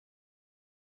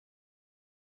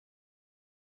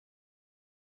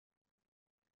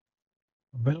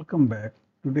Welcome back.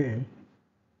 Today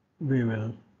we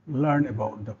will learn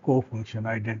about the cofunction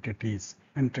identities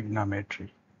in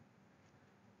trigonometry.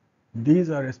 These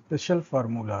are special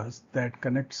formulas that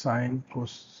connect sine,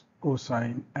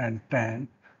 cosine and tan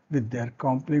with their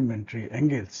complementary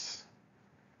angles.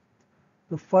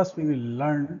 So first we will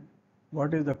learn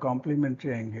what is the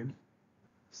complementary angle.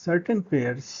 Certain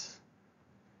pairs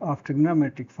of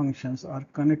trigonometric functions are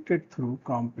connected through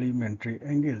complementary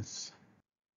angles.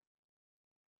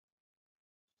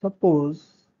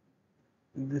 Suppose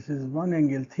this is one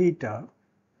angle theta,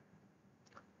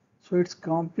 so its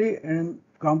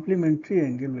complementary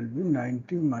angle will be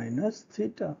 90 minus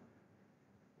theta.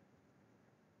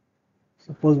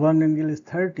 Suppose one angle is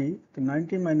 30, so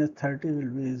 90 minus 30 will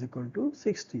be is equal to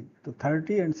 60. So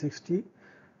 30 and 60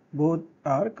 both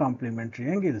are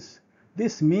complementary angles.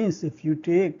 This means if you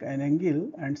take an angle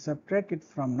and subtract it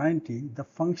from 90, the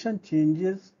function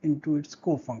changes into its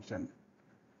cofunction.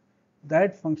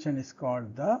 That function is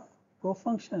called the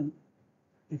cofunction.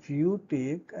 If you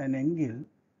take an angle,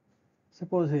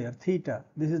 suppose here theta,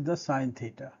 this is the sine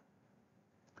theta,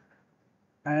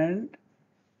 and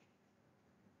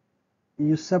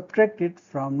you subtract it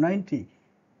from 90,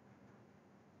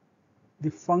 the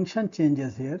function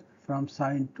changes here from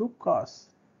sine to cos.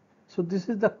 So this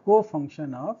is the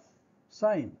cofunction of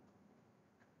sine.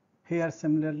 Here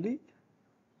similarly,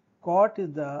 cot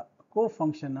is the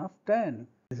cofunction of tan.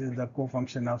 This is the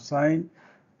cofunction of sine,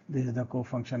 this is the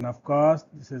cofunction of cos,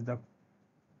 this is the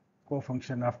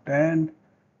cofunction of tan,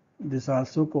 this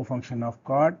also cofunction of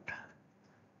cot,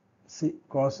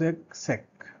 cosec, sec.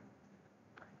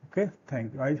 Okay,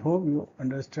 thank you. I hope you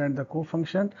understand the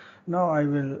cofunction. Now I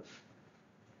will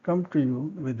come to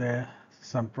you with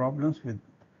some problems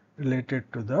related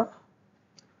to the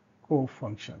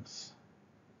cofunctions.